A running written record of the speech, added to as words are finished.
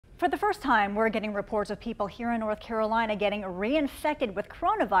For the first time, we're getting reports of people here in North Carolina getting reinfected with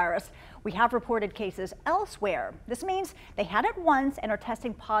coronavirus. We have reported cases elsewhere. This means they had it once and are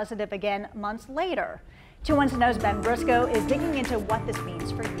testing positive again months later. 2 Ones to Know's Ben Briscoe is digging into what this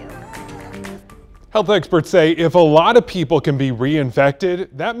means for you. Health experts say if a lot of people can be reinfected,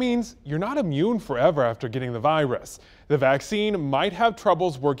 that means you're not immune forever after getting the virus. The vaccine might have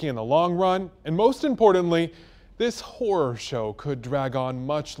troubles working in the long run, and most importantly, this horror show could drag on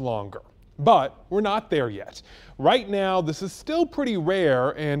much longer. But we're not there yet. Right now, this is still pretty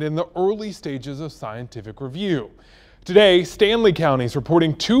rare and in the early stages of scientific review. Today, Stanley County is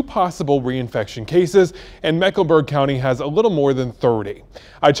reporting 2 possible reinfection cases, and Mecklenburg County has a little more than 30.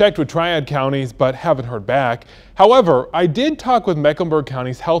 I checked with Triad counties, but haven't heard back. However, I did talk with Mecklenburg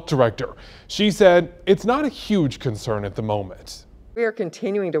County's health director. She said it's not a huge concern at the moment. We are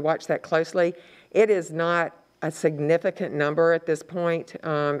continuing to watch that closely. It is not a significant number at this point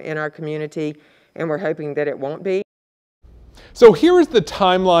in our community, and we're hoping that it won't be. So here is the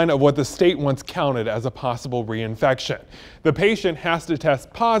timeline of what the state once counted as a possible reinfection. The patient has to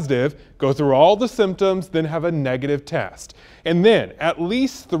test positive, go through all the symptoms, then have a negative test. And then at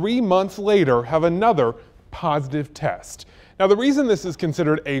least 3 months later have another positive test. Now, the reason this is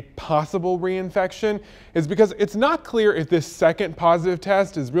considered a possible reinfection is because it's not clear if this second positive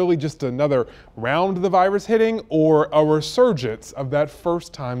test is really just another round of the virus hitting or a resurgence of that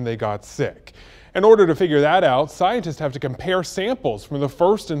first time they got sick. In order to figure that out, scientists have to compare samples from the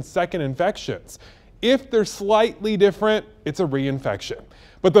first and second infections. If they're slightly different, it's a reinfection.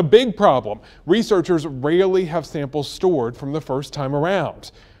 But the big problem, researchers rarely have samples stored from the first time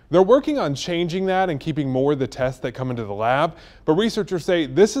around. They're working on changing that and keeping more of the tests that come into the lab, but researchers say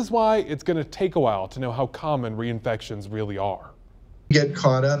this is why it's going to take a while to know how common reinfections really are. We get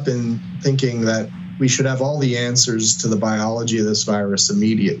caught up in thinking that we should have all the answers to the biology of this virus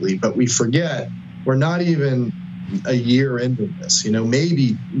immediately, but we forget we're not even a year into this,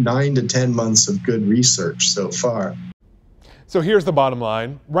 maybe 9 to 10 months of good research so far. So here's the bottom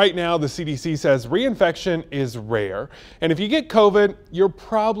line. Right now, the CDC says reinfection is rare. And if you get COVID, you're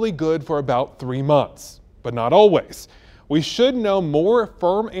probably good for about 3 months, but not always. We should know more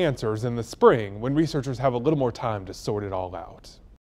firm answers in the spring when researchers have a little more time to sort it all out.